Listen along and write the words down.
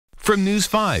From News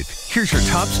 5, here's your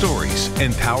top stories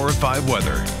and Power of 5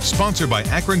 weather. Sponsored by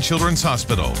Akron Children's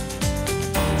Hospital.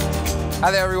 Hi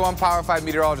there, everyone. Power of 5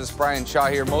 meteorologist Brian Shaw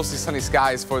here. Mostly sunny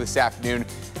skies for this afternoon.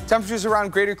 Temperatures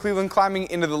around Greater Cleveland climbing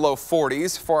into the low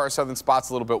 40s. For our southern spots,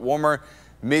 a little bit warmer,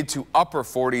 mid to upper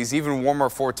 40s. Even warmer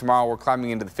for tomorrow. We're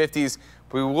climbing into the 50s.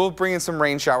 But we will bring in some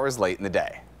rain showers late in the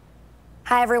day.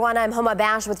 Hi everyone, I'm Homa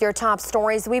Bash with your top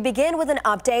stories. We begin with an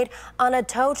update on a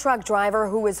tow truck driver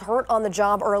who was hurt on the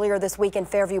job earlier this week in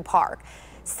Fairview Park.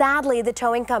 Sadly, the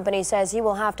towing company says he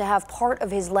will have to have part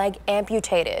of his leg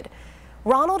amputated.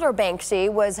 Ronald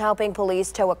Urbanksy was helping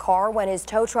police tow a car when his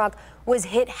tow truck was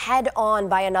hit head-on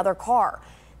by another car.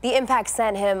 The impact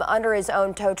sent him under his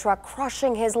own tow truck,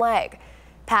 crushing his leg.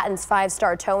 Patton's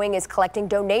 5-Star Towing is collecting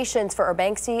donations for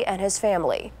Urbanksy and his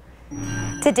family.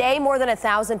 Today, more than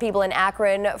 1,000 people in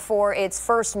Akron for its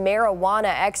first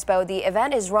Marijuana Expo. The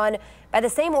event is run by the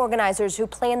same organizers who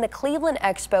planned the Cleveland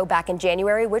Expo back in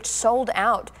January, which sold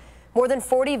out. More than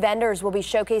 40 vendors will be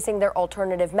showcasing their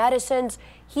alternative medicines,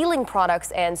 healing products,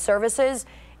 and services.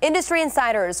 Industry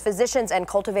insiders, physicians, and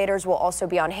cultivators will also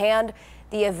be on hand.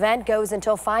 The event goes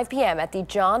until 5 p.m. at the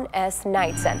John S.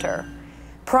 Knight Center.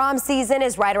 Prom season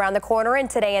is right around the corner, and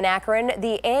today in Akron,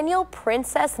 the annual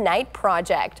Princess Night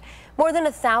Project. More than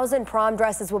 1,000 prom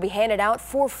dresses will be handed out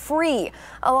for free,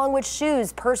 along with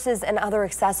shoes, purses, and other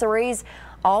accessories.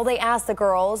 All they ask the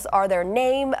girls are their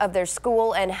name, of their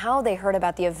school, and how they heard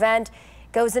about the event.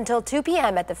 Goes until 2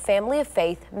 p.m. at the Family of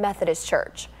Faith Methodist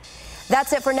Church.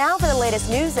 That's it for now. For the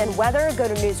latest news and weather, go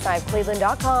to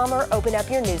news5cleveland.com or open up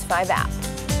your News 5 app.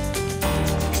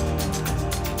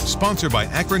 Sponsored by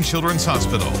Akron Children's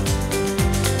Hospital.